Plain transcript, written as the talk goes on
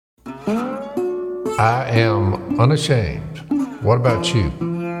I am unashamed. What about you?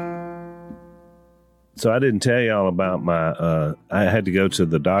 So I didn't tell y'all about my, I had to go to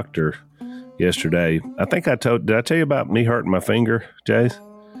the doctor yesterday. I think did I tell you about me hurting my finger, Jase?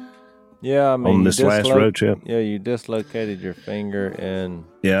 Yeah, I mean, on this last road trip. Yeah, you dislocated your finger and...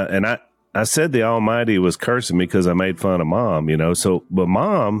 Yeah, and I said the Almighty was cursing me because I made fun of Mom, but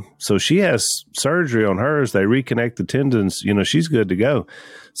Mom, she has surgery on hers. They reconnect the tendons, she's good to go.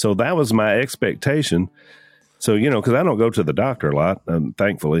 So that was my expectation. So, because I don't go to the doctor a lot,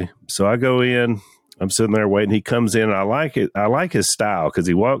 thankfully. So I go in, I'm sitting there waiting. He comes in, and I like it. I like his style because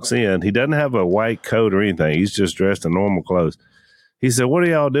he walks in. He doesn't have a white coat or anything. He's just dressed in normal clothes. He said, "What are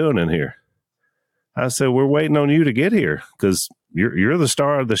y'all doing in here?" I said, "We're waiting on you to get here because you're the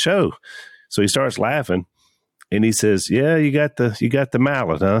star of the show." So he starts laughing, and he says, "Yeah, you got the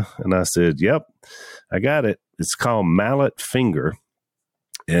mallet, huh?" And I said, "Yep, I got it. It's called mallet finger,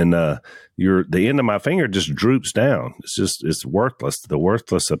 and the end of my finger just droops down. It's worthless, the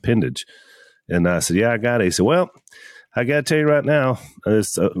worthless appendage." And I said, "Yeah, I got it." He said, "Well, I got to tell you right now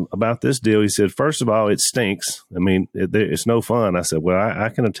about this deal." He said, "First of all, it stinks. I mean, it's no fun." I said, "Well, I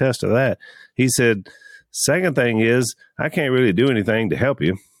can attest to that." He said, "Second thing is, I can't really do anything to help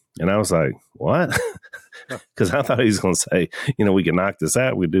you." And I was like, "What?" Because I thought he was going to say, "We can knock this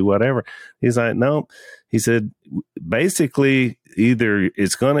out. We do whatever." He's like, "No." He said, "Basically, either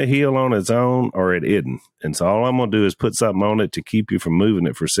it's going to heal on its own or it isn't. And so all I'm going to do is put something on it to keep you from moving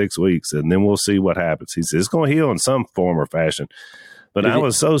it for 6 weeks, and then we'll see what happens." He said, "It's going to heal in some form or fashion." But I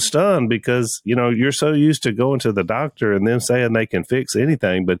was so stunned because, you're so used to going to the doctor and them saying they can fix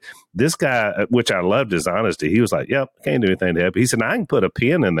anything. But this guy, which I loved his honesty, he was like, "Yep, can't do anything to help you." He said, "I can put a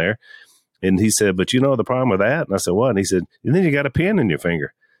pin in there." And he said, "But you know the problem with that?" And I said, "What?" And he said, "And then you got a pin in your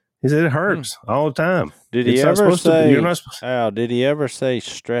finger." He said, "It hurts all the time." Did he ever say, Al, did he ever say,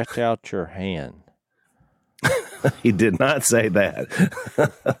 "Stretch out your hand"? He did not say that,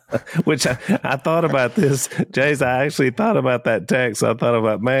 which I thought about this. Jase, I actually thought about that text. I thought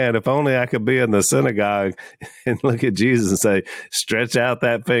about, man, if only I could be in the synagogue and look at Jesus and say, "Stretch out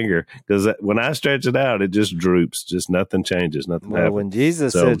that finger." Because when I stretch it out, it just droops. Just nothing changes. Nothing happens. When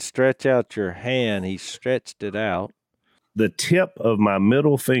Jesus said, "Stretch out your hand," he stretched it out. The tip of my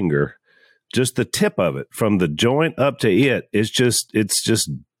middle finger, just the tip of it from the joint up to it's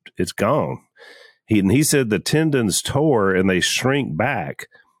gone. He said the tendons tore and they shrink back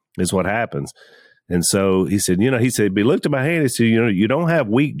is what happens. And so he said, but he looked at my hand. He said, "You don't have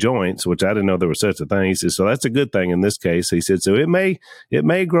weak joints," which I didn't know there was such a thing. He said, "So that's a good thing in this case." He said, "So it may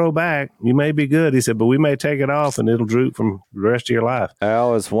grow back. You may be good." He said, "But we may take it off and it'll droop from the rest of your life."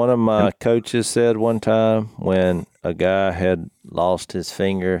 Al, as one of my coaches said one time when a guy had lost his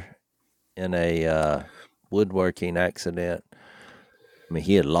finger in a woodworking accident. I mean,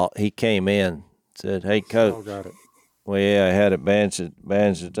 he came in, said, "Hey, coach." Oh, got it. Well, yeah, I had it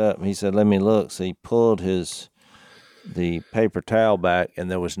bandaged up. And he said, "Let me look." So he pulled the paper towel back,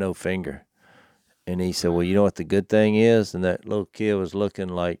 and there was no finger. And he said, "Well, you know what the good thing is?" And that little kid was looking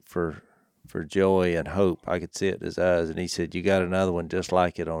like for joy and hope. I could see it in his eyes. And he said, "You got another one just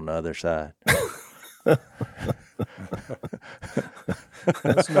like it on the other side."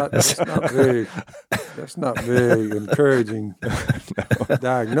 That's not very encouraging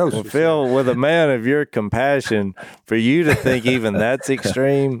diagnosis. Well, Phil, with a man of your compassion, for you to think even that's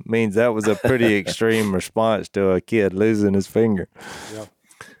extreme means that was a pretty extreme response to a kid losing his finger. Yep.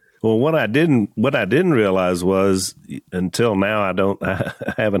 Well, what I didn't realize was, until now, I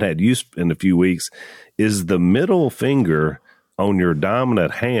haven't had use in a few weeks, is the middle finger on your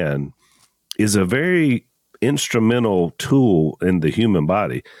dominant hand is a very instrumental tool in the human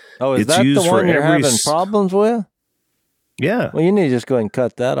body. Oh, is that the one you're having problems with? Yeah. Well, you need to just go ahead and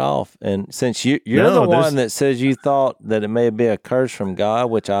cut that off. And since you're the one that says you thought that it may be a curse from God,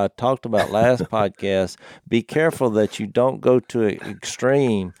 which I talked about last podcast, be careful that you don't go to an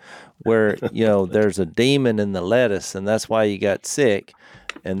extreme where, there's a demon in the lettuce and that's why you got sick,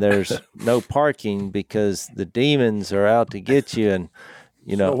 and there's no parking because the demons are out to get you. And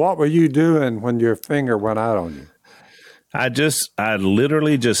So what were you doing when your finger went out on you? I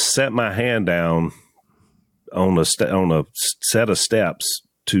literally just set my hand down on a set of steps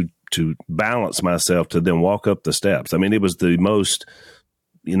to balance myself to then walk up the steps. I mean, it was the most,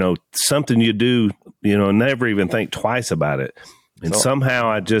 something you do, never even think twice about it. And somehow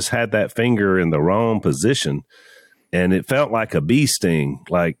I just had that finger in the wrong position. And it felt like a bee sting,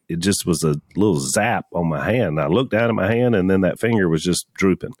 like it just was a little zap on my hand. I looked down at my hand, and then that finger was just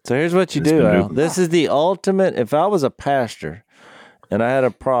drooping. So here's what you do, Al. This is the ultimate. If I was a pastor and I had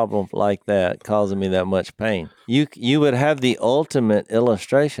a problem like that causing me that much pain, you would have the ultimate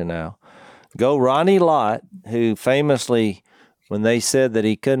illustration now. Go Ronnie Lott, who famously, when they said that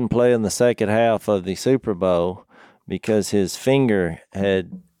he couldn't play in the second half of the Super Bowl because his finger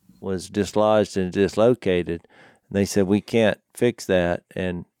was dislodged and dislocated, they said, we can't fix that.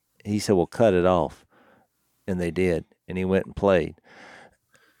 And he said, well, cut it off. And they did. And he went and played.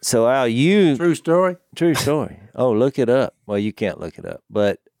 So, Al, True story? True story. Oh, look it up. Well, you can't look it up.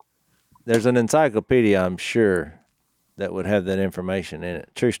 But there's an encyclopedia, I'm sure, that would have that information in it.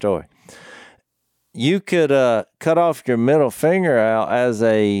 True story. You could cut off your middle finger out as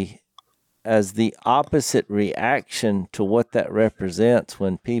the opposite reaction to what that represents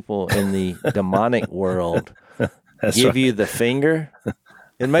when people in the demonic world give you the finger.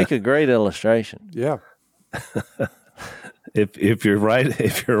 It'd make a great illustration. Yeah. If your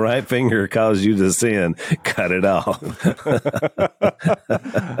right finger causes you to sin, cut it off.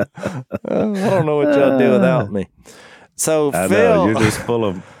 I don't know what y'all do without me. So I Phil, know, you're just full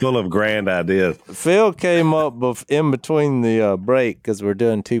of grand ideas. Phil came up in between the break because we're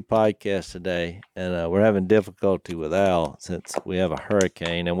doing 2 podcasts today, and we're having difficulty with Al since we have a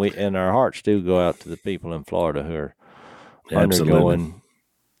hurricane, and our hearts do go out to the people in Florida who are undergoing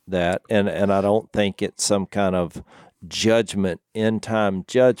that, and I don't think it's some kind of end time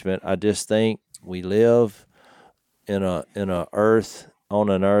judgment. I just think we live on an earth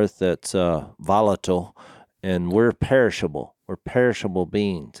that's volatile. And we're perishable. We're perishable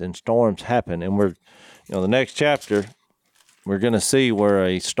beings, and storms happen. And the next chapter, we're going to see where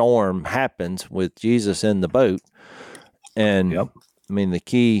a storm happens with Jesus in the boat. And I mean, the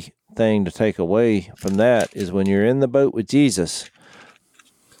key thing to take away from that is when you're in the boat with Jesus,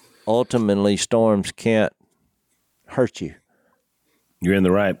 ultimately storms can't hurt you. You're in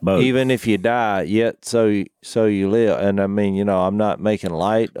the right boat. Even if you die, yet so you live. And I mean, I'm not making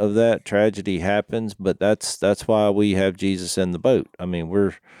light of that. Tragedy happens, but that's why we have Jesus in the boat. I mean,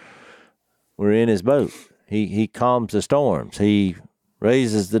 we're in his boat. He calms the storms. He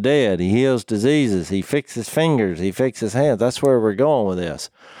raises the dead. He heals diseases. He fixes fingers. He fixes hands. That's where we're going with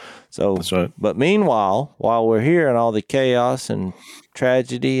this. So, that's right. But meanwhile, while we're here and all the chaos and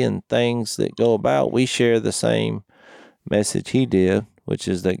tragedy and things that go about, we share the same message he did, which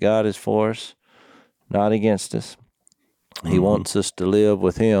is that God is for us, not against us. He wants us to live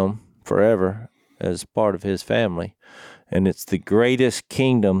with him forever as part of his family. And it's the greatest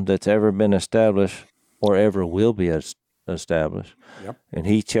kingdom that's ever been established or ever will be established. Yep. And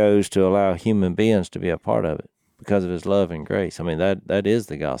he chose to allow human beings to be a part of it because of his love and grace. I mean, that is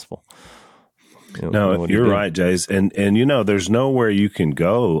the gospel. No, you're right, Jase. And there's nowhere you can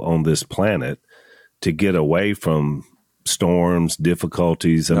go on this planet to get away from storms,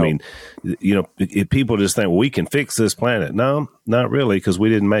 difficulties. I mean, if people just think, well, we can fix this planet. No, not really, because we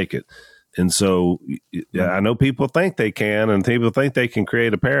didn't make it. And so I know people think they can, and people think they can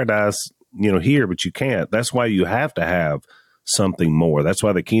create a paradise, here, but you can't. That's why you have to have something more. That's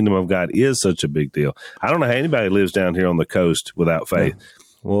why the kingdom of God is such a big deal. I don't know how anybody lives down here on the coast without faith.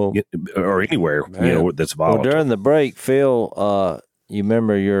 Well, or anywhere, that's volatile. Well, during the break, Phil, you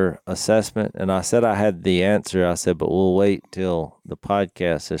remember your assessment? And I said I had the answer. I said, but we'll wait till the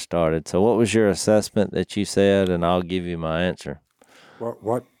podcast has started. So what was your assessment that you said? And I'll give you my answer.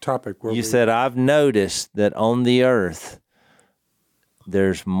 What topic were you said, I've noticed that on the earth,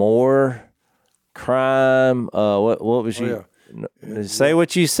 there's more crime. What was you? Yeah. Say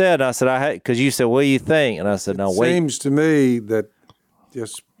what you said. And I said, because you said, what do you think? And I said, no, wait. It seems to me that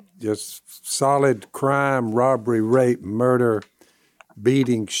just solid crime, robbery, rape, murder,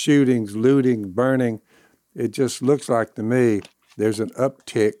 beating, shootings, looting, burning. It just looks like to me there's an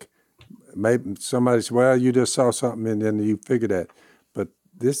uptick. Maybe somebody says, well, you just saw something and then you figured that. But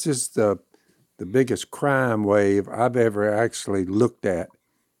this is the biggest crime wave I've ever actually looked at.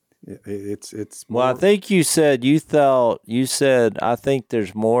 It's well, I think you said I think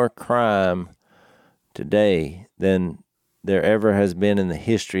there's more crime today than there ever has been in the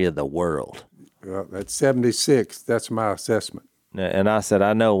history of the world. At 76, that's my assessment. And I said,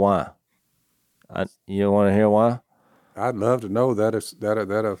 I know why. You want to hear why? I'd love to know that.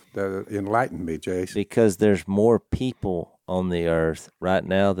 That enlighten me, Jase. Because there's more people on the earth right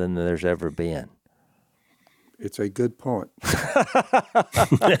now than there's ever been. It's a good point.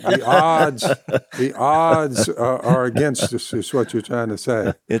 The odds are against us, is what you're trying to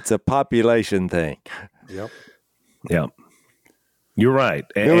say. It's a population thing. Yep. Yep. You're right.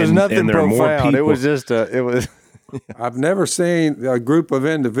 It was nothing profound. It was just it was. I've never seen a group of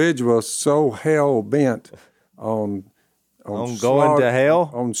individuals so hell bent on going to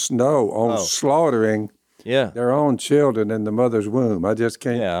hell, on slaughtering their own children in the mother's womb. I just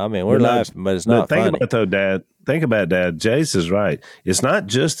can't. Yeah, I mean, we're laughing, but it's not funny. Think about it, though, Dad. think about that. Jase is right. It's not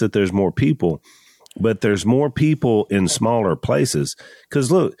just that there's more people, but there's more people in smaller places.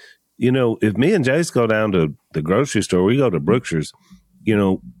 Because look, if me and Jase go down to the grocery store, we go to Brookshire's,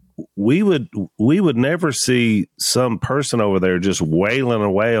 we would never see some person over there just wailing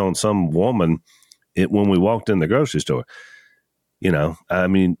away on some woman when we walked in the grocery store. I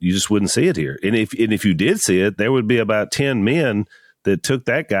mean, you just wouldn't see it here. And if you did see it, there would be about 10 men that took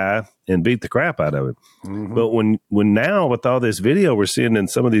that guy and beat the crap out of him. Mm-hmm. But when now with all this video we're seeing in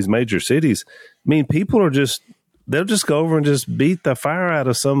some of these major cities, I mean, people they'll just go over and just beat the fire out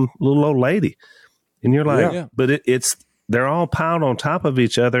of some little old lady. And you're like, but they're all piled on top of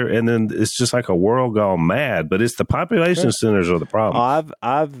each other, and then it's just like a world gone mad. But it's the population centers are the problem.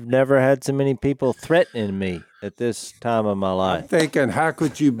 I've never had so many people threatening me at this time of my life. I'm thinking, how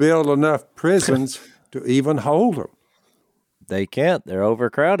could you build enough prisons to even hold them? They can't. They're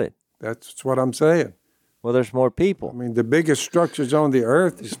overcrowded. That's what I'm saying. Well, there's more people. I mean, the biggest structures on the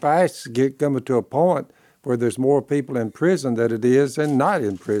earth is fast coming to a point where there's more people in prison than it is and not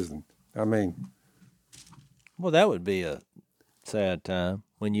in prison. I mean... Well, that would be a sad time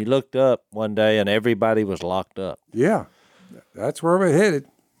when you looked up one day and everybody was locked up. Yeah, that's where we're headed.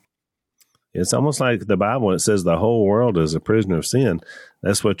 It's almost like the Bible. It says the whole world is a prisoner of sin.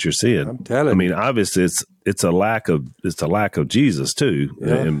 That's what you're seeing. I'm telling you. I mean, obviously, it's a lack of Jesus too,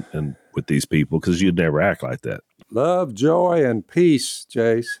 and with these people, because you'd never act like that. Love, joy, and peace,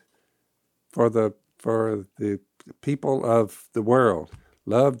 Jase, for the people of the world.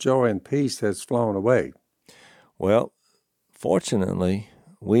 Love, joy, and peace has flown away. Well, fortunately,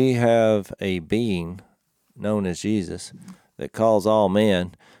 we have a being known as Jesus that calls all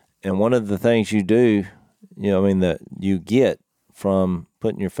men. And one of the things you do, that you get from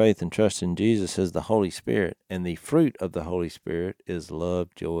putting your faith and trust in Jesus is the Holy Spirit. And the fruit of the Holy Spirit is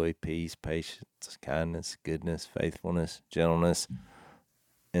love, joy, peace, patience, kindness, goodness, faithfulness, gentleness,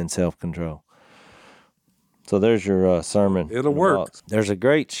 and self-control. So there's your sermon. It'll work. There's a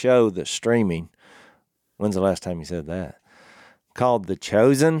great show that's streaming. When's the last time you said that? Called The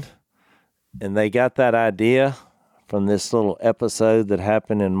Chosen. And they got that idea from this little episode that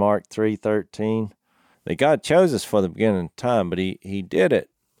happened in Mark 3:13. That God chose us for the beginning of time, but he did it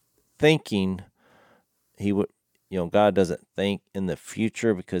thinking he would, God doesn't think in the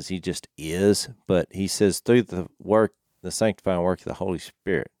future because he just is, but he says through the sanctifying work of the Holy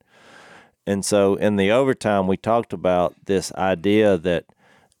Spirit. And so in the overtime, we talked about this idea that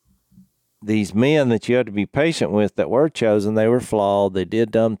these men that you had to be patient with that were chosen, they were flawed. They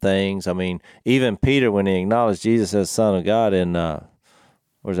did dumb things. I mean, even Peter, when he acknowledged Jesus as Son of God in,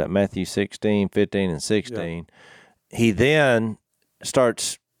 Matthew 16, 15, and 16, he then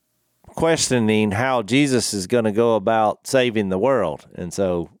starts questioning how Jesus is going to go about saving the world. And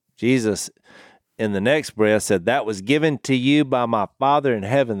so Jesus, in the next breath, said, that was given to you by my Father in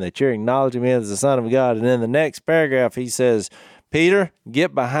heaven, that you're acknowledging me as the Son of God. And in the next paragraph, he says, Peter,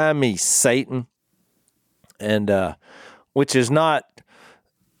 get behind me, Satan. And which is not,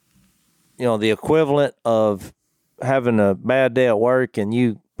 the equivalent of having a bad day at work and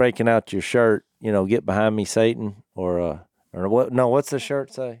you breaking out your shirt, get behind me, Satan, or what? No, what's the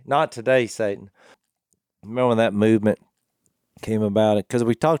shirt say? Not today, Satan. Remember when that movement came about? Because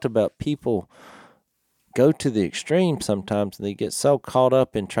we talked about people go to the extreme sometimes and they get so caught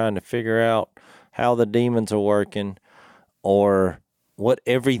up in trying to figure out how the demons are working or what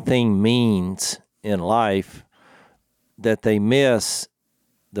everything means in life that they miss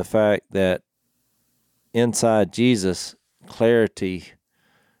the fact that inside Jesus, clarity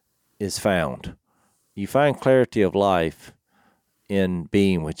is found. You find clarity of life in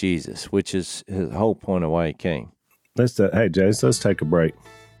being with Jesus, which is his whole point of why he came. Hey, Jase, let's take a break.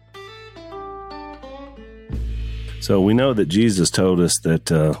 So we know that Jesus told us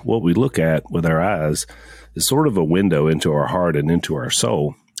that what we look at with our eyes is sort of a window into our heart and into our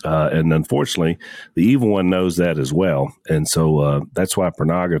soul. And unfortunately, the evil one knows that as well. And so that's why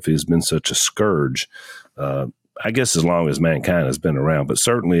pornography has been such a scourge, I guess, as long as mankind has been around. But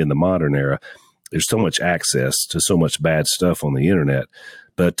certainly in the modern era, there's so much access to so much bad stuff on the internet.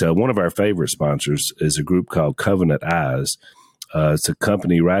 But one of our favorite sponsors is a group called Covenant Eyes. It's a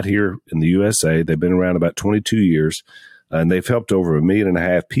company right here in the USA. They've been around about 22 years, and they've helped over 1.5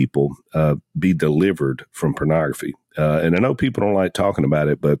 million people be delivered from pornography. And I know people don't like talking about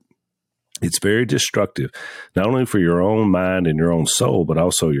it, but it's very destructive, not only for your own mind and your own soul, but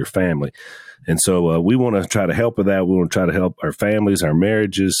also your family. And so we want to try to help with that. We want to try to help our families, our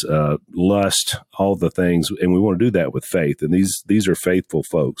marriages, lust, all the things. And we want to do that with faith. And these are faithful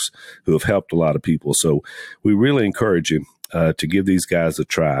folks who have helped a lot of people. So we really encourage you to give these guys a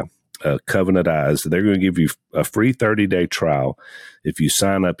try. Covenant Eyes. They're going to give you a free 30-day trial if you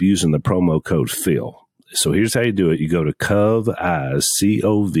sign up using the promo code Phil. So here's how you do it. You go to Coveyes,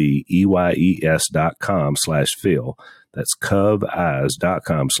 COVEYES.com/Phil. That's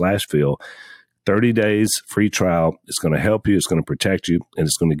Coveyes.com/Phil. 30 days free trial. It's going to help you. It's going to protect you, and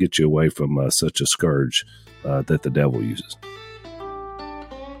it's going to get you away from such a scourge that the devil uses.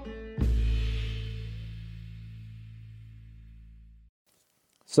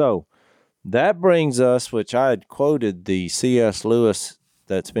 So that brings us, which I had quoted the C.S. Lewis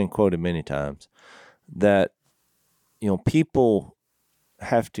that's been quoted many times, that, people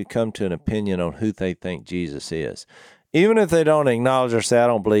have to come to an opinion on who they think Jesus is. Even if they don't acknowledge or say, I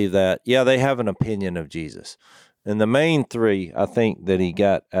don't believe that, yeah, they have an opinion of Jesus. And the main three, I think, that he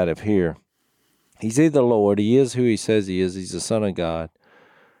got out of here, he's either Lord, he is who he says he is, he's the Son of God,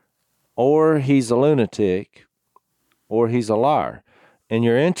 or he's a lunatic, or he's a liar. And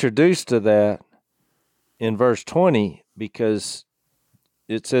you're introduced to that in verse 20 because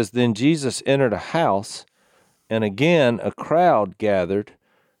it says, Then Jesus entered a house, and again a crowd gathered,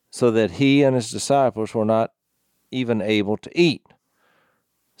 so that he and his disciples were not even able to eat.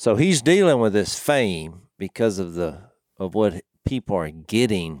 So he's dealing with this fame because of what people are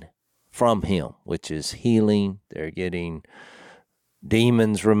getting from him, which is healing. They're getting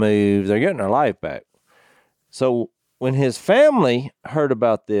demons removed. They're getting their life back. So when his family heard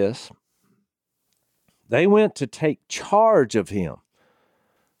about this, they went to take charge of him.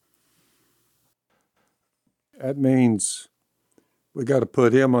 That means we got to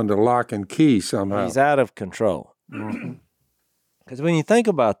put him under lock and key somehow. He's out of control. Because when you think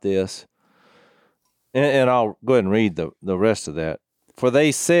about this, and I'll go ahead and read the rest of that, for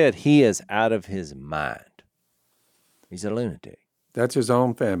they said he is out of his mind. He's a lunatic. That's his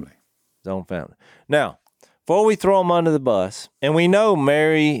own family. His own family. Now, before we throw him under the bus, and we know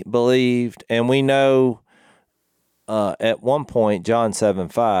Mary believed, and we know at one point, John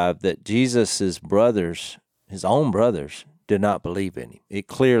 7:5, that Jesus' brothers, his own brothers, did not believe in him. It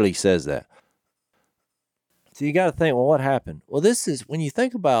clearly says that. So you got to think, well, what happened? Well, this is, when you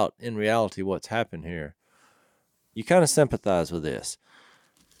think about in reality what's happened here, you kind of sympathize with this.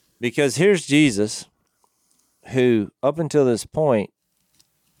 Because here's Jesus, who up until this point,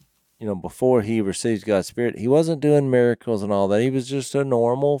 before he receives God's Spirit, he wasn't doing miracles and all that. He was just a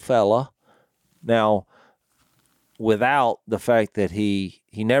normal fella. Now, without the fact that he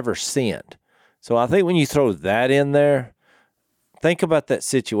never sinned. So I think when you throw that in there, think about that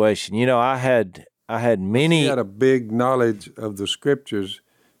situation. I had many. He had a big knowledge of the scriptures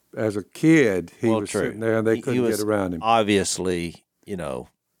as a kid. He was true. Sitting there and they couldn't get around him. Obviously,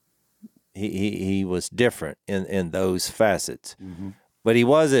 he was different in those facets. Mm-hmm. But he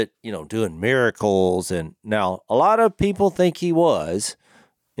wasn't, doing miracles. And now a lot of people think he was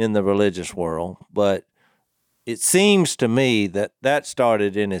in the religious world, but it seems to me that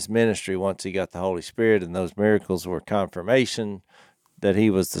started in his ministry once he got the Holy Spirit, and those miracles were confirmation that he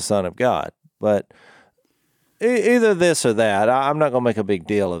was the Son of God. But either this or that, I'm not going to make a big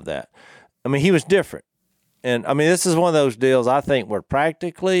deal of that. I mean, he was different. And, this is one of those deals I think where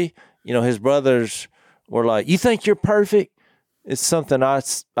practically, his brothers were like, you think you're perfect? It's something I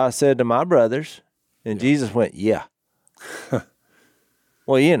said to my brothers, and Jesus went, yeah.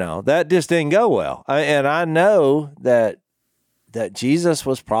 Well, that just didn't go well. And I know that Jesus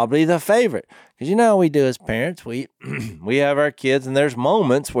was probably the favorite. Because how we do as parents, we have our kids, and there's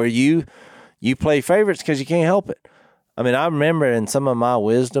moments where you play favorites because you can't help it. I remember in some of my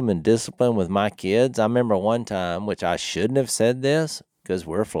wisdom and discipline with my kids, I remember one time, which I shouldn't have said this because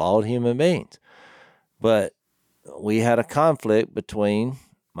we're flawed human beings, but we had a conflict between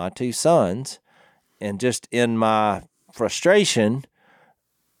my two sons, and just in my frustration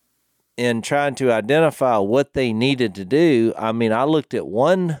in trying to identify what they needed to do, I looked at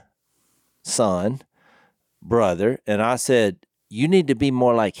one brother, and I said, you need to be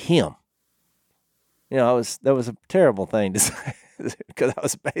more like him. That was a terrible thing to say because I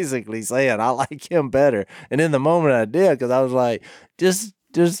was basically saying I like him better. And in the moment I did, because I was like, just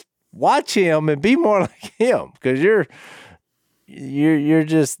watch him and be more like him, because you're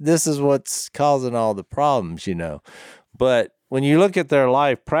just, this is what's causing all the problems, But when you look at their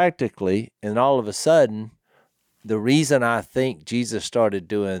life practically, and all of a sudden, the reason I think Jesus started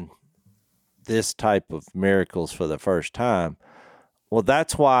doing this type of miracles for the first time, well,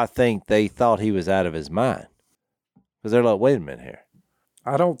 that's why I think they thought he was out of his mind. Because they're like, wait a minute here.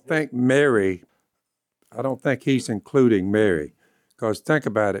 I don't think he's including Mary. Because think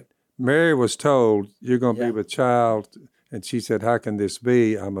about it. Mary was told, you're going to be with child. And she said, how can this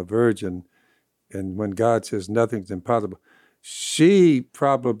be? I'm a virgin. And when God says nothing's impossible. she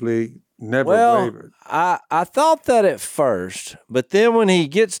probably never wavered. I thought that at first, but then when he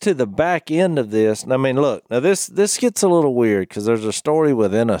gets to the back end of this, and I mean, look, now this gets a little weird because there's a story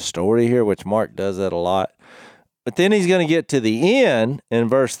within a story here, which Mark does that a lot. But then he's going to get to the end in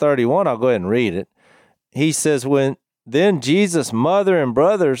verse 31. I'll go ahead and read it. He says, when then Jesus' mother and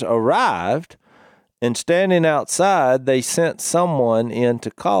brothers arrived, and standing outside, they sent someone in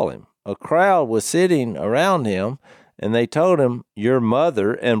to call him. A crowd was sitting around him, and they told him, your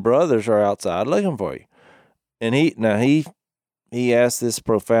mother and brothers are outside looking for you. And he asked this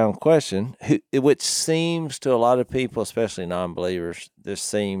profound question, which seems to a lot of people, especially non-believers, this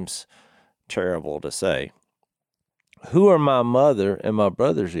seems terrible to say. Who are my mother and my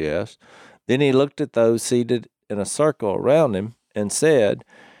brothers, he asked. Then he looked at those seated in a circle around him and said,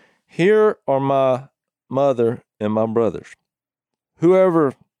 here are my mother and my brothers.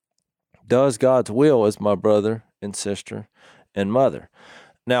 Whoever does God's will is my brother and sister and mother.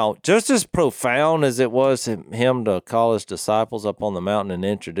 Now, just as profound as it was him to call his disciples up on the mountain and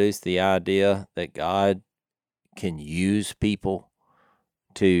introduce the idea that God can use people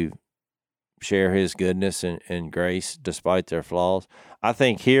to share his goodness and grace despite their flaws, I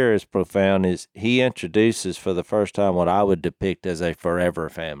think here is profound is he introduces for the first time what I would depict as a forever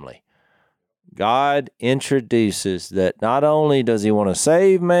family. God introduces that not only does he want to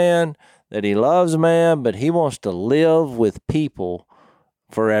save man, that he loves man, but he wants to live with people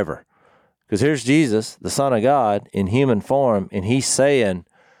forever. Because here's Jesus, the Son of God, in human form, and he's saying,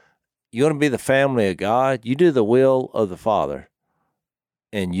 you want to be the family of God? You do the will of the Father,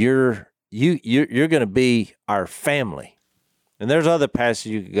 and you're going to be our family. And there's other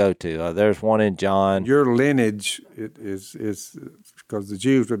passages you could go to. There's one in John. Your lineage is because the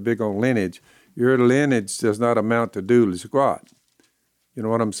Jews were big on lineage. Your lineage does not amount to doodly squat. You know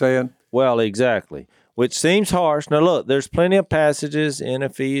what I'm saying? Well, exactly. Which seems harsh. Now, look, there's plenty of passages in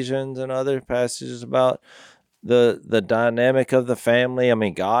Ephesians and other passages about the dynamic of the family. I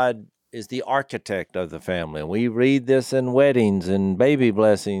mean, God is the architect of the family. And we read this in weddings and baby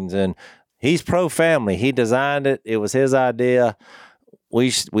blessings, and he's pro-family. He designed it. It was his idea.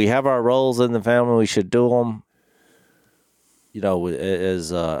 We have our roles in the family. We should do them. You know,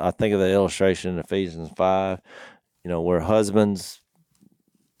 as I think of the illustration in Ephesians 5, you know, where husbands,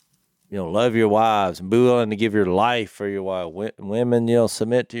 you know, love your wives and be willing to give your life for your wife. Women, you know,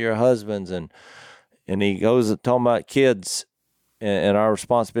 submit to your husbands. And he goes talking about kids and our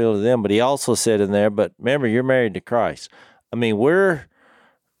responsibility to them. But he also said in there, but remember, you're married to Christ. I mean,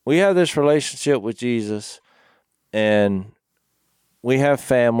 we have this relationship with Jesus, and we have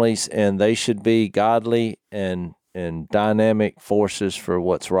families, and they should be godly and dynamic forces for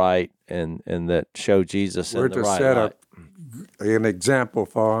what's right and that show Jesus in the right light. We're to set up an example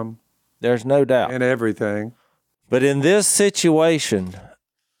for them. There's no doubt. And everything. But in this situation,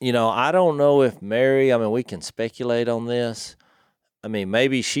 you know, I don't know if Mary, I mean, we can speculate on this. I mean,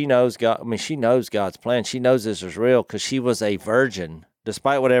 maybe she knows God. I mean, she knows God's plan. She knows this is real because she was a virgin.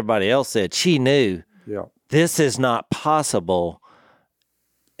 Despite what everybody else said, she knew this is not possible.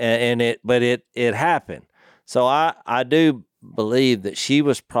 But it happened. So I do believe that she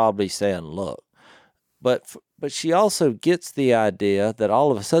was probably saying, look, but she also gets the idea that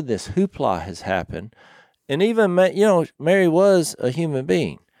all of a sudden this hoopla has happened. And even, you know, Mary was a human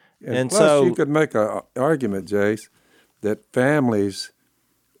being. And plus so you could make an argument, Jase, that families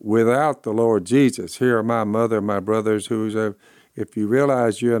without the Lord Jesus, here are my mother, my brothers, if you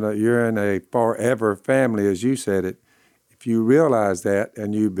realize you're in a forever family, as you said it, if you realize that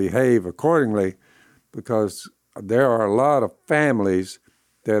and you behave accordingly, because there are a lot of families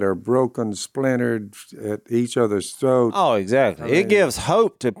that are broken, splintered at each other's throat. Oh, exactly. I mean, it gives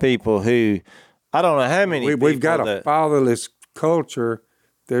hope to people who, I don't know how many we've got a fatherless culture.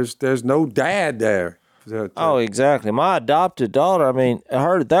 There's no dad there. Oh, exactly. My adopted daughter, I mean,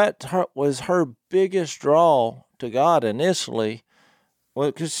 that was her biggest draw to God initially.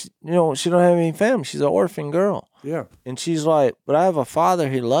 Well, because, you know, she don't have any family. She's an orphan girl. Yeah. And she's like, but I have a father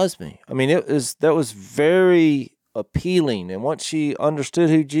who loves me. I mean, that was very appealing. And once she understood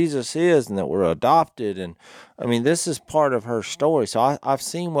who Jesus is and that we're adopted, and I mean, this is part of her story. So I've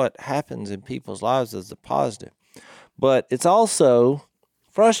seen what happens in people's lives as a positive. But it's also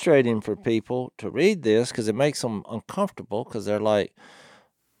frustrating for people to read this because it makes them uncomfortable because they're like,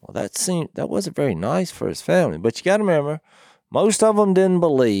 well, that wasn't very nice for his family. But you got to remember, most of them didn't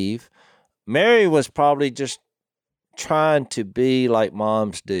believe. Mary was probably just trying to be like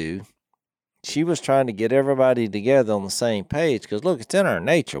moms do. She was trying to get everybody together on the same page because, look, it's in our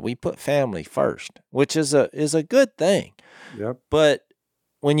nature. We put family first, which is a good thing. Yep. But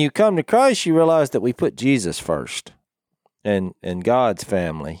when you come to Christ, you realize that we put Jesus first. and God's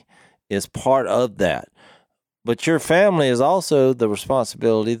family is part of that. But your family is also the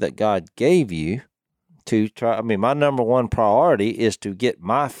responsibility that God gave you to try. I mean, my number one priority is to get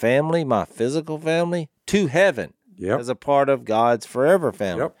my family, my physical family, to heaven as a part of God's forever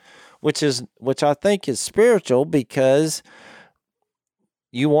family, which I think is spiritual because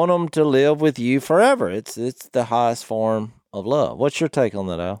you want them to live with you forever. It's the highest form of love. What's your take on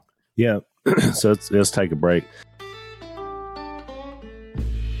that, Al? Yeah. So let's take a break.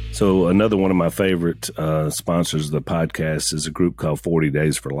 So another one of my favorite sponsors of the podcast is a group called 40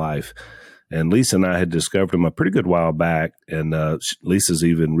 Days for Life. And Lisa and I had discovered them a pretty good while back. And Lisa's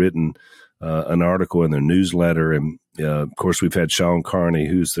even written an article in their newsletter. And, of course, we've had Sean Carney,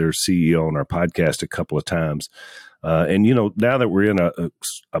 who's their CEO, on our podcast a couple of times. And, now that we're in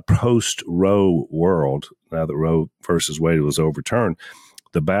a post-Roe world, now that Roe versus Wade was overturned,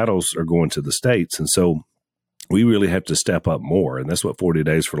 the battles are going to the states. And so we really have to step up more. And that's what 40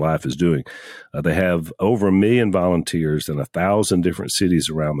 Days for Life is doing. They have over 1 million volunteers in 1,000 different cities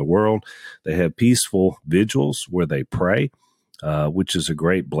around the world. They have peaceful vigils where they pray, which is a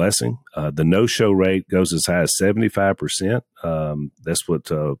great blessing. The no-show rate goes as high as 75%. That's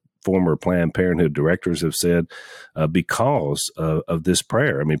what former Planned Parenthood directors have said because of this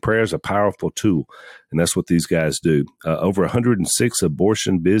prayer. I mean, prayer is a powerful tool, and that's what these guys do. Over 106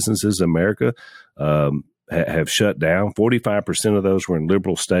 abortion businesses in America have shut down. 45% of those were in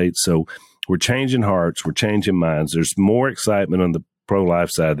liberal states. So we're changing hearts. We're changing minds. There's more excitement on the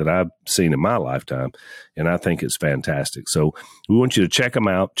pro-life side that I've seen in my lifetime, and I think it's fantastic. So we want you to check them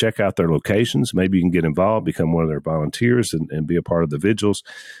out, check out their locations. Maybe you can get involved, become one of their volunteers, and be a part of the vigils.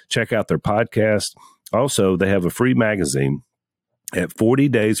 Check out their podcast. Also, they have a free magazine at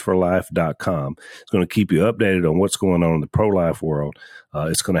 40daysforlife.com. It's going to keep you updated on what's going on in the pro-life world.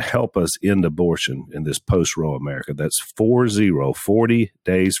 It's going to help us end abortion in this post-Roe America. That's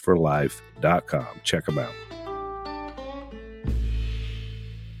 40daysforlife.com. Check them out.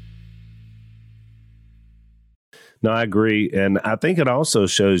 No, I agree. And I think it also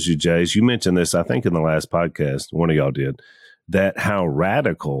shows you, Jase, you mentioned this, I think in the last podcast, one of y'all did, that how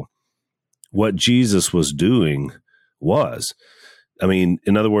radical what Jesus was doing was. I mean,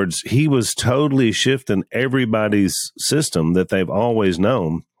 in other words, he was totally shifting everybody's system that they've always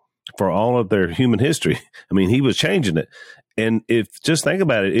known for all of their human history. I mean, he was changing it. And if just think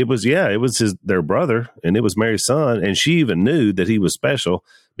about it, it was their brother, and it was Mary's son. And she even knew that he was special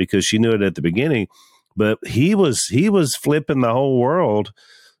because she knew it at the beginning. But he was flipping the whole world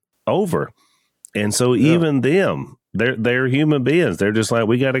over. And so even them, they're human beings. They're just like,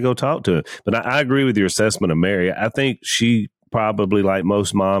 we got to go talk to him. But I agree with your assessment of Mary. I think she probably, like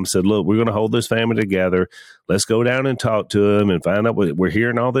most moms, said, look, we're going to hold this family together. Let's go down and talk to him and find out we're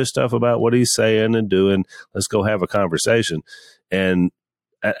hearing all this stuff about what he's saying and doing. Let's go have a conversation. And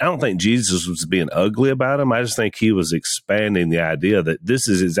I don't think Jesus was being ugly about him. I just think he was expanding the idea that this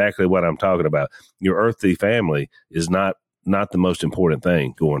is exactly what I'm talking about. Your earthly family is not the most important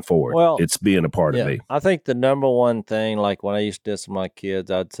thing going forward. Well, it's being a part of me. I think the number one thing, like when I used to discipline my kids,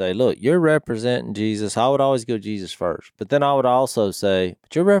 I'd say, look, you're representing Jesus. I would always go Jesus first. But then I would also say,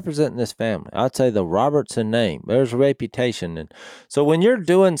 but you're representing this family. I'd say the Robertson name. There's a reputation. And so when you're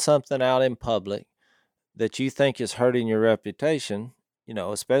doing something out in public that you think is hurting your reputation,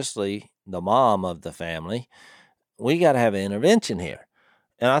 especially the mom of the family, we got to have an intervention here.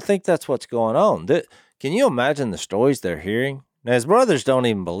 And I think that's what's going on. Can you imagine the stories they're hearing? Now, his brothers don't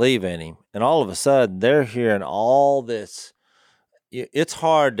even believe in him. And all of a sudden, they're hearing all this. It's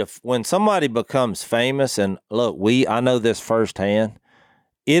hard when somebody becomes famous, and look, I know this firsthand.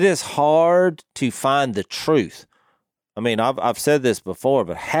 It is hard to find the truth. I mean, I've said this before,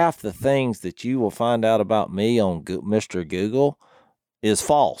 but half the things that you will find out about me on Mr. Google is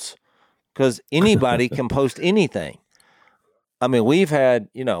false, because anybody can post anything. I mean, we've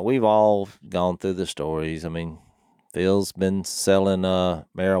all gone through the stories. I mean, Phil's been selling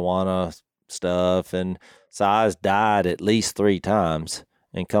marijuana stuff, and Si's died at least 3 times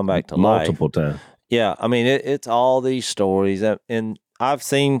and come back to life. Multiple times. Yeah, I mean, it's all these stories. And I've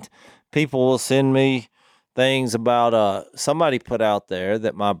seen people will send me things about somebody put out there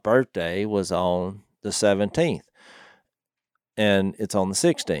that my birthday was on the 17th. And it's on the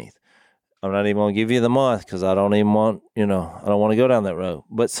 16th. I'm not even going to give you the month because I don't even want, I don't want to go down that road.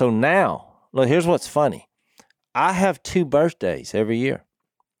 But so now, look, here's what's funny. I have 2 birthdays every year.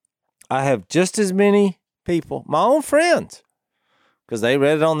 I have just as many people, my own friends, because they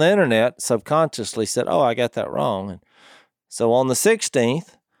read it on the internet, subconsciously said, oh, I got that wrong. And so on the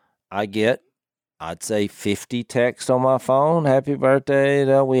 16th, I get, I'd say 50 texts on my phone. Happy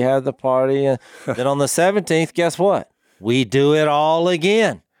birthday. We have the party. Then on the 17th, guess what? we do it all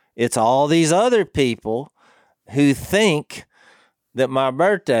again. It's all these other people who think that my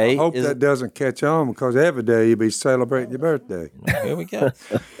birthday I hope is... that doesn't catch on, because every day you'll be celebrating your birthday. Here we go.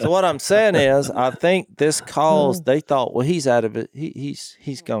 So what I'm saying is, I think this caused, they thought, well, he's out of it.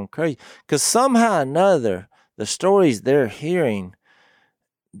 He's gone crazy. Because somehow or another, the stories they're hearing,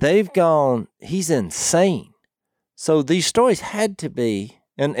 they've gone, he's insane. So these stories had to be,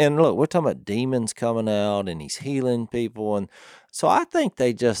 and look, we're talking about demons coming out and he's healing people. And so I think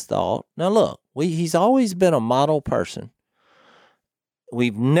they just thought, now look, he's always been a model person.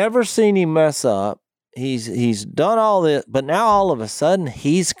 We've never seen him mess up. He's done all this, but now all of a sudden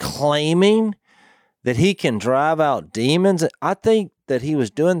he's claiming that he can drive out demons. I think that he was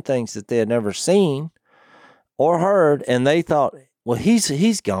doing things that they had never seen or heard, and they thought, well,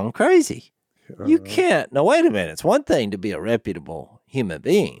 he's gone crazy. You can't. Now, wait a minute. It's one thing to be a reputable human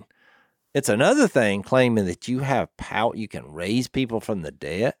being. It's another thing claiming that you have power, you can raise people from the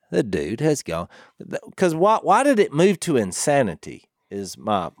dead. The dude has gone. Because why did it move to insanity is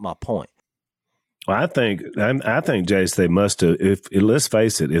my point. Well, I think, Jase, they must have, let's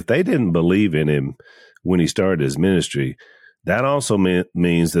face it, if they didn't believe in him when he started his ministry, that also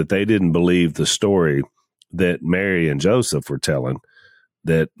means that they didn't believe the story that Mary and Joseph were telling,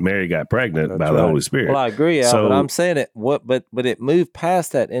 that Mary got pregnant by the Holy Spirit. Well, I agree, Al, but I'm saying but it moved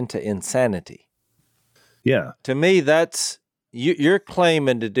past that into insanity. Yeah. To me, that's, you're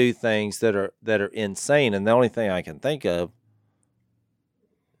claiming to do things that are insane, and the only thing I can think of,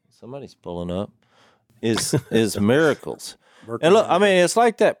 somebody's pulling up, is miracles. And look, I mean, it's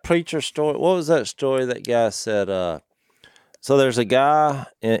like that preacher story. What was that story that guy said? So there's a guy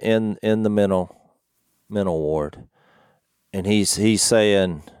in the mental ward, and he's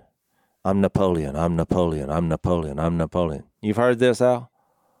saying, I'm Napoleon, I'm Napoleon, I'm Napoleon, I'm Napoleon. You've heard this, Al?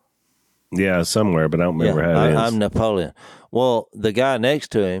 Yeah, somewhere, but I don't remember how it is. I'm Napoleon. Well, the guy next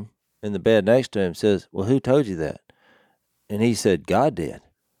to him, in the bed next to him, says, well, who told you that? And he said, God did.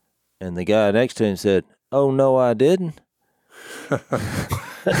 And the guy next to him said, oh, no, I didn't.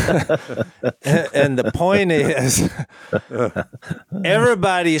 And the point is,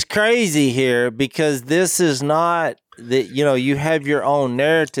 everybody's crazy here, because this is not that, you have your own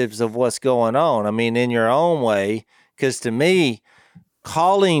narratives of what's going on. I mean, in your own way, because to me,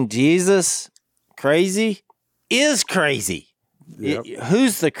 calling Jesus crazy is crazy. Yep.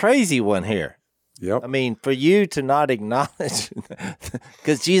 Who's the crazy one here? Yep. I mean, for you to not acknowledge,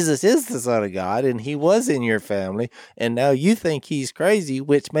 because Jesus is the Son of God and he was in your family, and now you think he's crazy,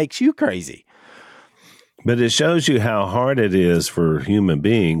 which makes you crazy. But it shows you how hard it is for human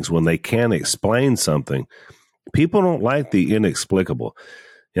beings when they can't explain something. People don't like the inexplicable.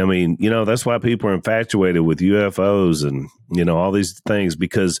 I mean, that's why people are infatuated with UFOs and, all these things,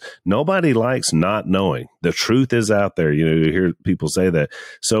 because nobody likes not knowing. The truth is out there. You hear people say that.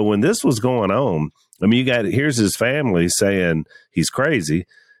 So when this was going on, I mean, here's his family saying he's crazy.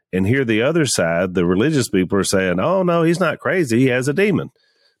 And here the other side, the religious people are saying, oh, no, he's not crazy. He has a demon.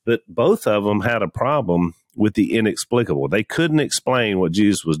 But both of them had a problem with the inexplicable. They couldn't explain what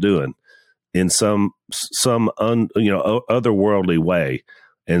Jesus was doing in some otherworldly way.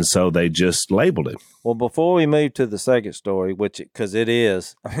 And so they just labeled it. Well, before we move to the second story, because it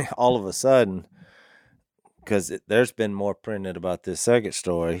is, all of a sudden, because there's been more printed about this second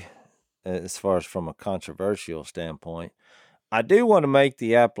story, as far as from a controversial standpoint, I do want to make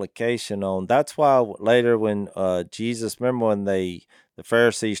the application on, that's why later when Jesus, remember when the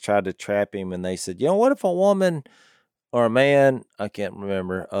Pharisees tried to trap him and they said, what if a woman or a man, I can't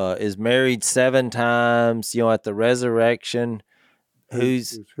remember, is married 7 times, at the resurrection,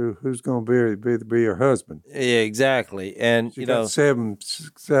 who's going to be your husband? Yeah, exactly. And you got seven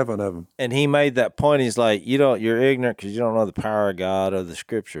of them. And he made that point. He's like, you're ignorant because you don't know the power of God or the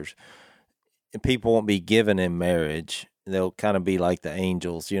scriptures. And people won't be given in marriage. They'll kind of be like the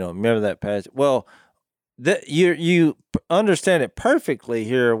angels. Remember that passage? Well, you understand it perfectly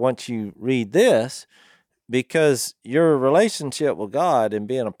here once you read this, because your relationship with God and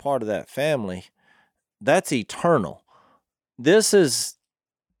being a part of that family, that's eternal. This is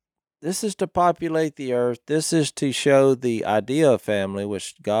to populate the earth. This is to show the idea of family,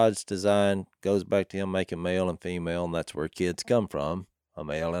 which God's design goes back to him making male and female, and that's where kids come from, a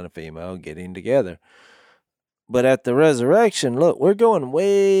male and a female getting together. But at the resurrection, look, we're going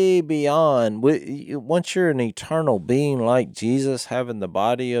way beyond. Once you're an eternal being like Jesus, having the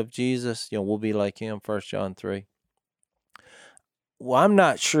body of Jesus, we'll be like him, 1 John 3. Well, I'm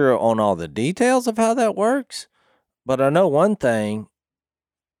not sure on all the details of how that works, but I know one thing,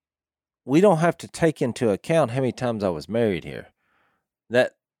 we don't have to take into account how many times I was married here.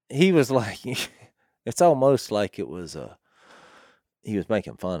 That he was like, it's almost like it was a he was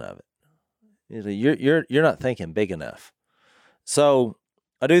making fun of it. He said, you're not thinking big enough. So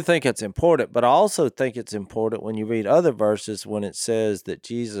I do think it's important, but I also think it's important when you read other verses when it says that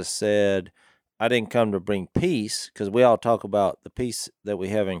Jesus said, I didn't come to bring peace, because we all talk about the peace that we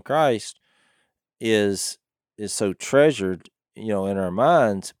have in Christ is so treasured, in our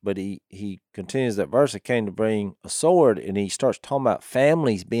minds. But he continues that verse, I came to bring a sword, and he starts talking about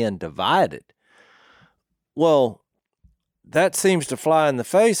families being divided. Well, that seems to fly in the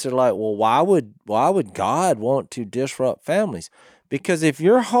face. They're like, well, why would God want to disrupt families? Because if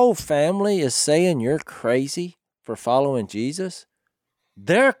your whole family is saying you're crazy for following Jesus,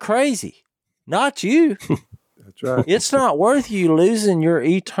 they're crazy, not you. That's right. It's not worth you losing your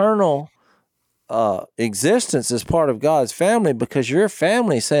eternal existence as part of God's family because your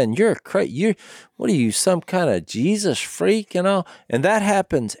family saying you're crazy. What are you, some kind of Jesus freak and all? And that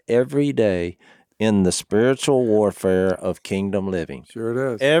happens every day in the spiritual warfare of kingdom living. Sure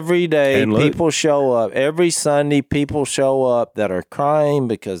it is. Every day people show up. Every Sunday people show up that are crying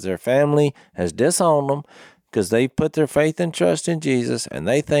because their family has disowned them because they put their faith and trust in Jesus and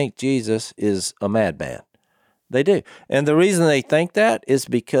they think Jesus is a madman. They do. And the reason they think that is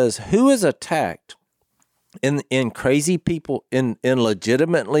because who is attacked in crazy people, in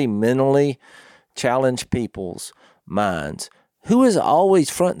legitimately mentally challenged people's minds, who is always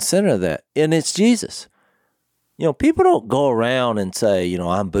front and center of that? And it's Jesus. People don't go around and say,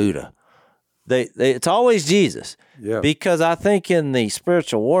 I'm Buddha. It's always Jesus. Yeah. Because I think in the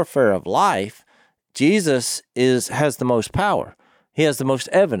spiritual warfare of life, Jesus has the most power. He has the most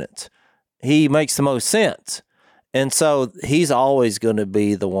evidence. He makes the most sense. And so he's always going to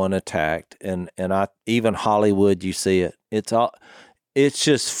be the one attacked. And even Hollywood, you see it. It's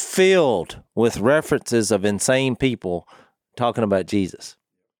just filled with references of insane people talking about Jesus.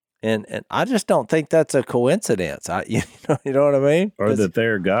 And I just don't think that's a coincidence. You know what I mean? Or that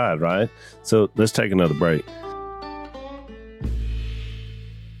they're God, right? So let's take another break.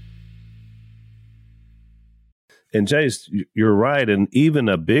 And Jase, you're right. And even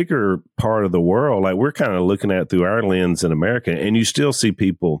a bigger part of the world, like we're kind of looking at through our lens in America, and you still see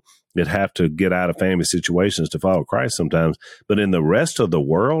people that have to get out of family situations to follow Christ sometimes. But in the rest of the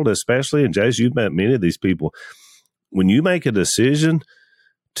world, especially, and Jase, you've met many of these people, when you make a decision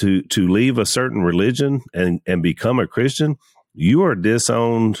to leave a certain religion and become a Christian, you are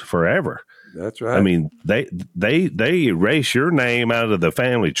disowned forever. That's right. I mean, they erase your name out of the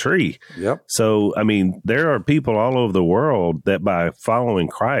family tree. Yep. So, I mean, there are people all over the world that by following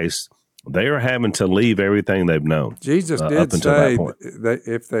Christ, they are having to leave everything they've known. Jesus did say that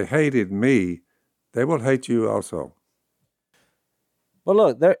if they hated me, they will hate you also. Well,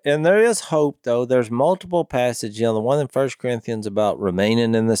 look, there is hope, though. There's multiple passages. The one in 1 Corinthians about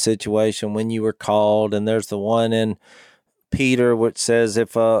remaining in the situation when you were called, and there's the one in Peter which says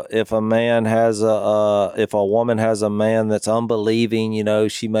if a woman has a man that's unbelieving,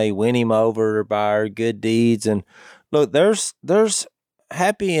 she may win him over by her good deeds. And look, there's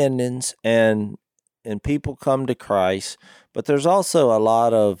happy endings and people come to Christ, but there's also a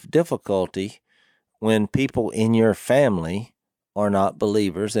lot of difficulty when people in your family are not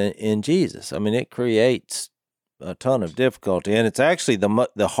believers in Jesus. I mean, it creates a ton of difficulty, and it's actually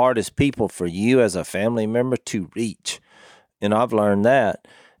the hardest people for you as a family member to reach. And I've learned that,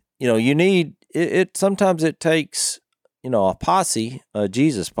 you need it. Sometimes it takes, a posse, a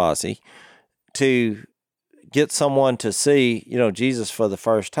Jesus posse, to get someone to see, Jesus for the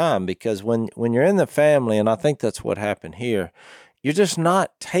first time. Because when you're in the family, and I think that's what happened here, you're just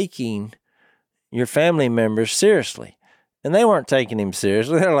not taking your family members seriously. And they weren't taking him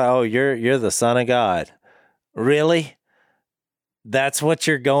seriously. They're like, oh, you're the Son of God. Really? That's what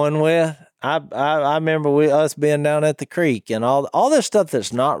you're going with? I remember us being down at the creek and all this stuff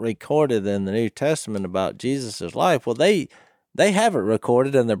that's not recorded in the New Testament about Jesus' life. Well, they have it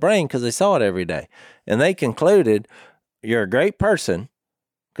recorded in their brain because they saw it every day. And they concluded, you're a great person,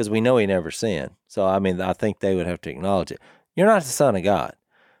 because we know he never sinned. So, I mean, I think they would have to acknowledge it. You're not the Son of God.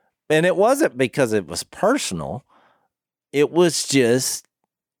 And it wasn't because it was personal. It was just,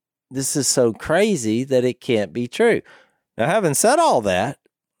 this is so crazy that it can't be true. Now, having said all that,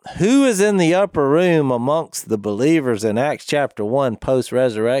 who is in the upper room amongst the believers in Acts chapter 1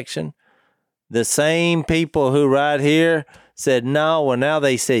 post-resurrection? The same people who right here said no, well, now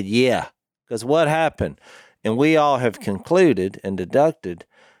they said yeah. Because what happened? And we all have concluded and deducted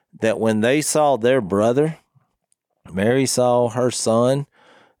that when they saw their brother, Mary saw her son,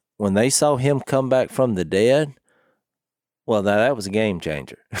 when they saw him come back from the dead, well, that was a game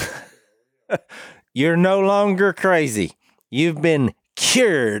changer. You're no longer crazy. You've been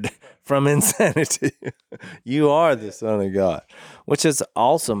cured from insanity. You are the Son of God, which is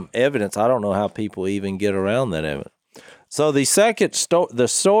awesome evidence. I don't know how people even get around that evidence. So the second the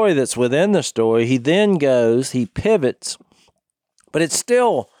story that's within the story, he then goes, he pivots, but it's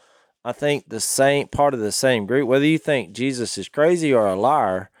still, I think, the same part of the same group. Whether you think Jesus is crazy or a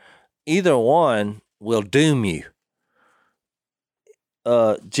liar, either one will doom you.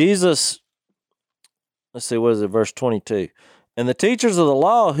 Jesus, let's see, what is it, verse 22? And the teachers of the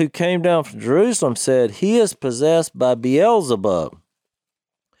law who came down from Jerusalem said, he is possessed by Beelzebub.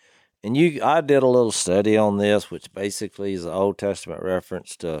 And I did a little study on this, which basically is an Old Testament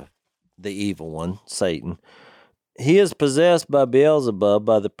reference to the evil one, Satan. He is possessed by Beelzebub,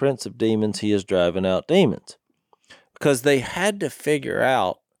 by the prince of demons. He is driving out demons. Because they had to figure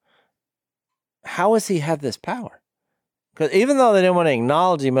out, how does he have this power? Because even though they didn't want to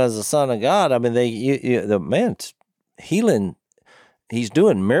acknowledge him as the Son of God, I mean, the man's healing, he's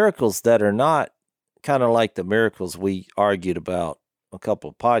doing miracles that are not kind of like the miracles we argued about a couple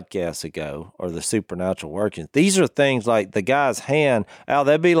of podcasts ago, or the supernatural workings. These are things like the guy's hand. Al,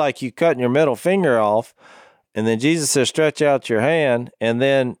 that'd be like you cutting your middle finger off, and then Jesus says, stretch out your hand, and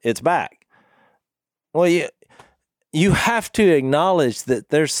then it's back. Well, you have to acknowledge that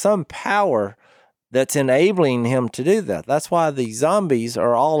there's some power that's enabling him to do that. That's why the zombies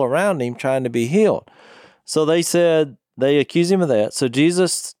are all around him trying to be healed. So they accused him of that. So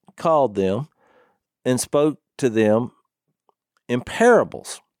Jesus called them and spoke to them in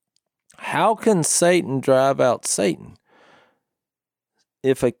parables. How can Satan drive out Satan?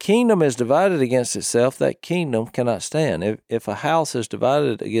 If a kingdom is divided against itself, that kingdom cannot stand. If a house is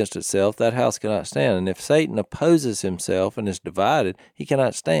divided against itself, that house cannot stand. And if Satan opposes himself and is divided, he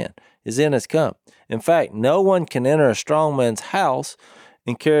cannot stand. His end has come. In fact, no one can enter a strong man's house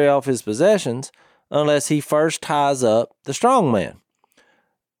and carry off his possessions unless he first ties up the strong man.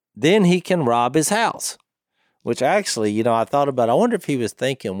 Then he can rob his house. Which actually, I thought about, I wonder if he was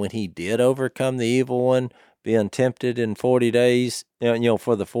thinking when he did overcome the evil one, being tempted in 40 days,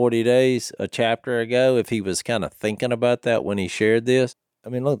 for the 40 days, a chapter ago, if he was kind of thinking about that when he shared this. I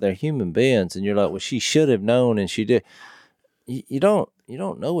mean, look, they're human beings, and you're like, well, she should have known, and she did. You don't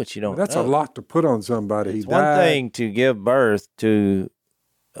know what you don't know. That's a lot to put on somebody. It's one thing to give birth to,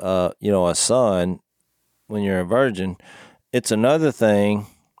 a son when you're a virgin. It's another thing,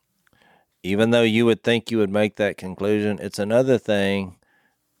 even though you would think you would make that conclusion, it's another thing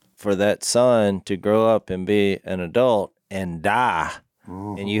for that son to grow up and be an adult and die.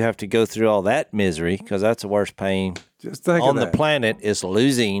 Mm-hmm. And you have to go through all that misery, because that's the worst pain just think on the planet, is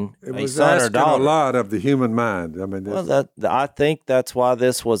losing a son or daughter. It was asking a lot of the human mind. I mean, I think that's why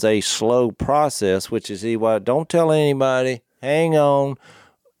this was a slow process, which is why don't tell anybody, hang on,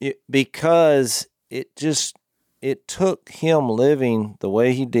 because it took him living the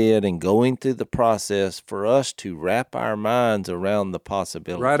way he did and going through the process for us to wrap our minds around the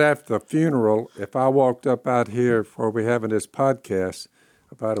possibility. Right after the funeral, if I walked up out here before we having this podcast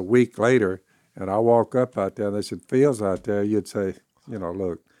about a week later, and I walk up out there and they said, Phil's out there, you'd say,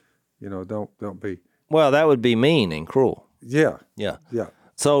 look, don't be. Well, that would be mean and cruel. Yeah. Yeah. Yeah.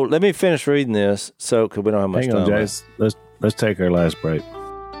 So let me finish reading this, because we don't have much time. Hang on, Jase. Let's take our last break.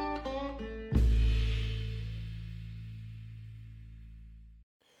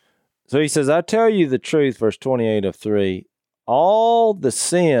 So he says, I tell you the truth, verse 28 of 3, all the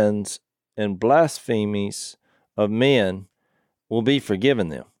sins and blasphemies of men will be forgiven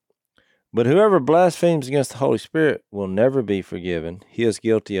them. But whoever blasphemes against the Holy Spirit will never be forgiven. He is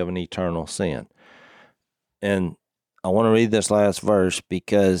guilty of an eternal sin. And I want to read this last verse,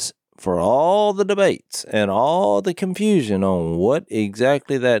 because for all the debates and all the confusion on what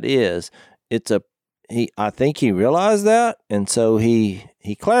exactly that is, I think he realized that, and so he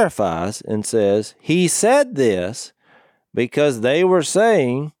clarifies and says, he said this because they were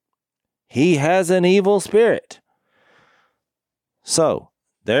saying he has an evil spirit. So,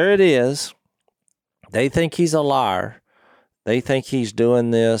 there it is. They think he's a liar. They think he's doing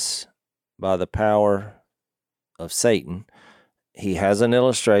this by the power of Satan. He has an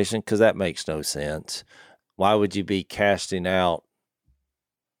illustration, because that makes no sense. Why would you be casting out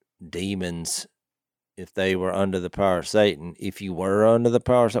demons if they were under the power of Satan? If you were under the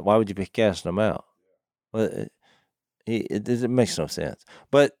power of Satan, why would you be casting them out? Well, it makes no sense.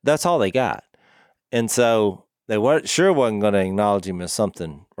 But that's all they got. And so they wasn't going to acknowledge him as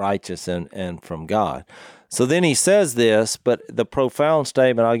something righteous and from God. So then he says this, but the profound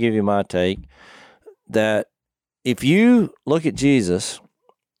statement, I'll give you my take, that if you look at Jesus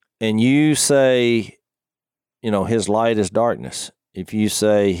and you say, his light is darkness, if you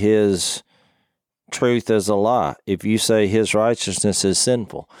say his truth is a lie, if you say his righteousness is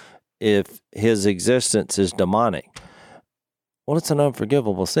sinful, if his existence is demonic. Well, it's an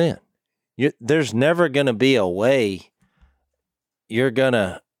unforgivable sin. There's never going to be a way you're going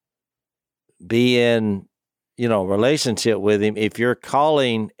to be in, relationship with him if you're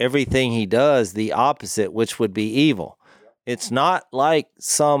calling everything he does the opposite, which would be evil. It's not like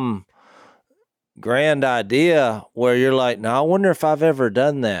some grand idea where you're like, now I wonder if I've ever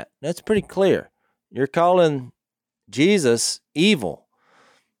done that. That's pretty clear. You're calling Jesus evil.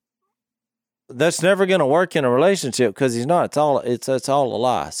 That's never going to work in a relationship because he's not. It's all a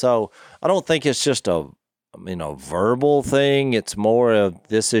lie. So I don't think it's just a verbal thing. It's more of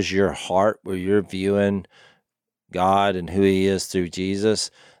this is your heart where you're viewing God and who he is through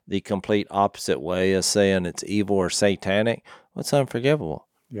Jesus. The complete opposite way of saying it's evil or satanic. What's unforgivable?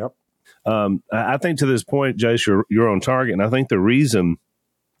 Yep. I think to this point, Jase, you're on target. And I think the reason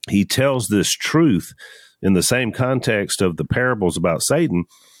he tells this truth in the same context of the parables about Satan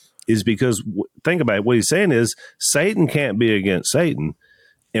is because, think about it, what he's saying is Satan can't be against Satan.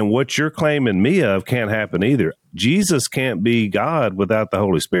 And what you're claiming me of can't happen either. Jesus can't be God without the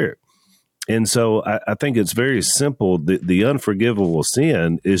Holy Spirit. And so I think it's very simple. The unforgivable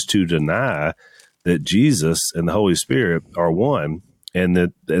sin is to deny that Jesus and the Holy Spirit are one,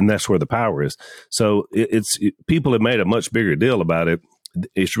 and that's where the power is. So people have made a much bigger deal about it.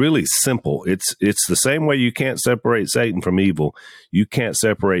 It's really simple. It's the same way you can't separate Satan from evil. You can't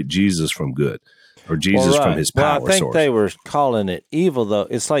separate Jesus from good, or Jesus from his power source. I think they were calling it evil, though.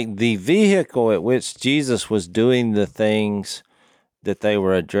 It's like the vehicle at which Jesus was doing the things that they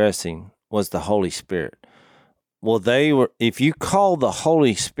were addressing was the Holy Spirit. Well, if you call the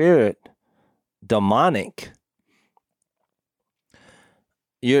Holy Spirit demonic,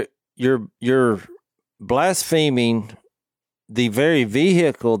 you're blaspheming the very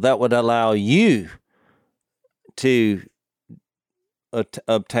vehicle that would allow you to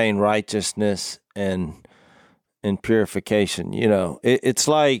obtain righteousness and purification. It's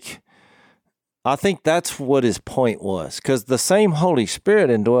like, I think that's what his point was, because the same Holy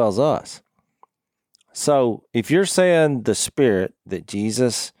Spirit indwells us. So if you're saying the Spirit that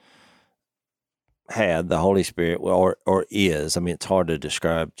Jesus had, the Holy Spirit, or is, it's hard to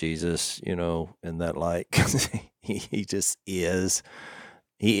describe Jesus, in that light, because he just is.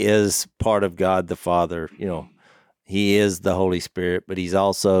 He is part of God the Father. He is the Holy Spirit, but he's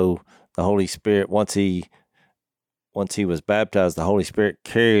also the Holy Spirit. Once he was baptized, the Holy Spirit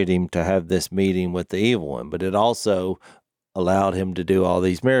carried him to have this meeting with the evil one, but it also allowed him to do all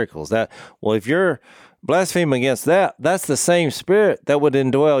these miracles. If you're blaspheming against that, that's the same Spirit that would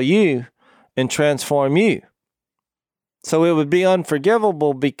indwell you and transform you. So it would be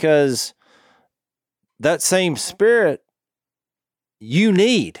unforgivable because that same Spirit you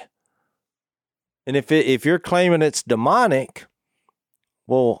need. And if you're claiming it's demonic,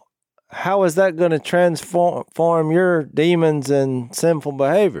 well, how is that going to transform your demons and sinful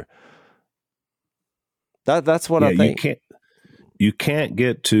behavior? That's what I think. You can't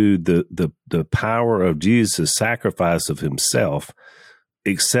get to the power of Jesus' sacrifice of himself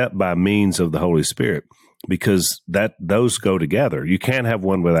except by means of the Holy Spirit, because those go together. You can't have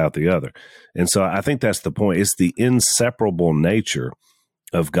one without the other. And so I think that's the point. It's the inseparable nature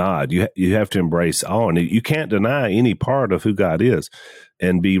of God. You have to embrace all, and you can't deny any part of who God is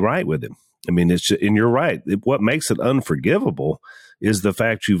and be right with him. And you're right. What makes it unforgivable is the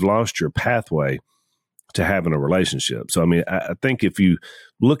fact you've lost your pathway to having a relationship. So, I think if you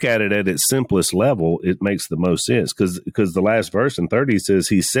look at it at its simplest level, it makes the most sense, because the last verse in 30 says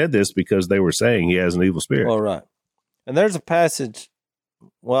he said this because they were saying he has an evil spirit. All right. And there's a passage,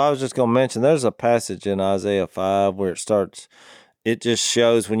 I was just going to mention, there's a passage in Isaiah 5 where it just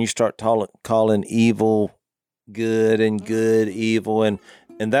shows when you start calling evil good and good evil. And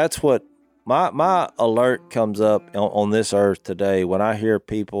that's what my alert comes up on this earth today when I hear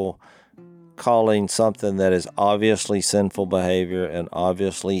people calling something that is obviously sinful behavior and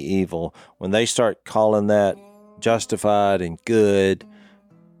obviously evil. When they start calling that justified and good,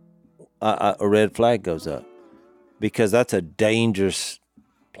 a red flag goes up, because that's a dangerous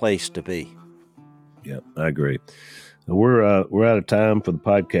place to be. Yeah, I agree. We're out of time for the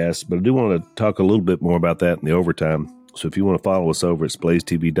podcast, but I do want to talk a little bit more about that in the overtime. So if you want to follow us over at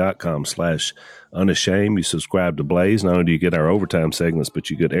blazetv.com/unashamed, you subscribe to Blaze. Not only do you get our overtime segments,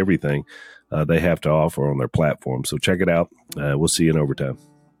 but you get everything they have to offer on their platform. So check it out. We'll see you in overtime.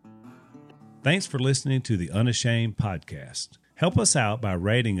 Thanks for listening to the Unashamed podcast. Help us out by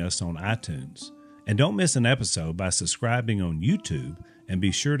rating us on iTunes. And don't miss an episode by subscribing on YouTube, and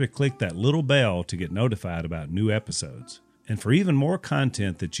be sure to click that little bell to get notified about new episodes. And for even more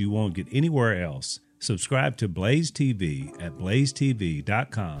content that you won't get anywhere else, Subscribe to Blaze TV at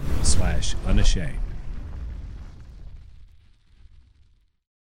blazetv.com/unashamed.